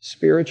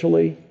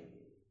 spiritually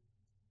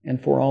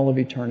and for all of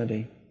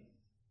eternity.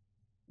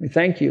 We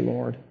thank you,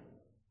 Lord,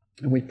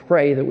 and we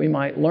pray that we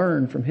might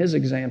learn from his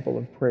example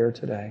of prayer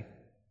today,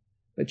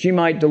 that you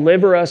might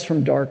deliver us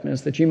from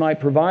darkness, that you might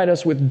provide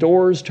us with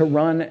doors to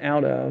run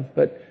out of,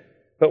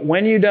 but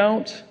when you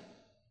don't,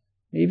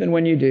 even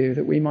when you do,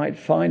 that we might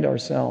find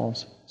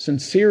ourselves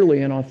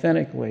sincerely and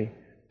authentically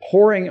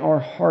pouring our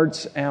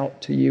hearts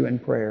out to you in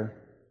prayer,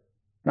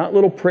 Not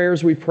little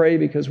prayers we pray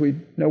because we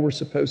know we're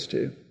supposed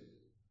to,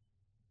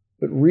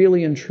 but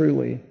really and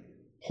truly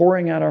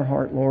pouring out our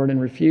heart, Lord,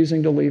 and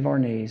refusing to leave our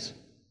knees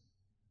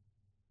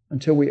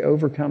until we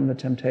overcome the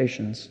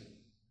temptations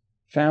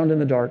found in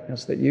the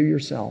darkness that you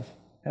yourself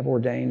have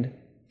ordained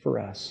for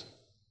us.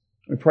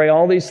 We pray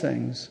all these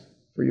things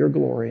for your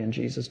glory in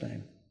Jesus'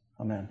 name.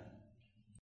 Amen.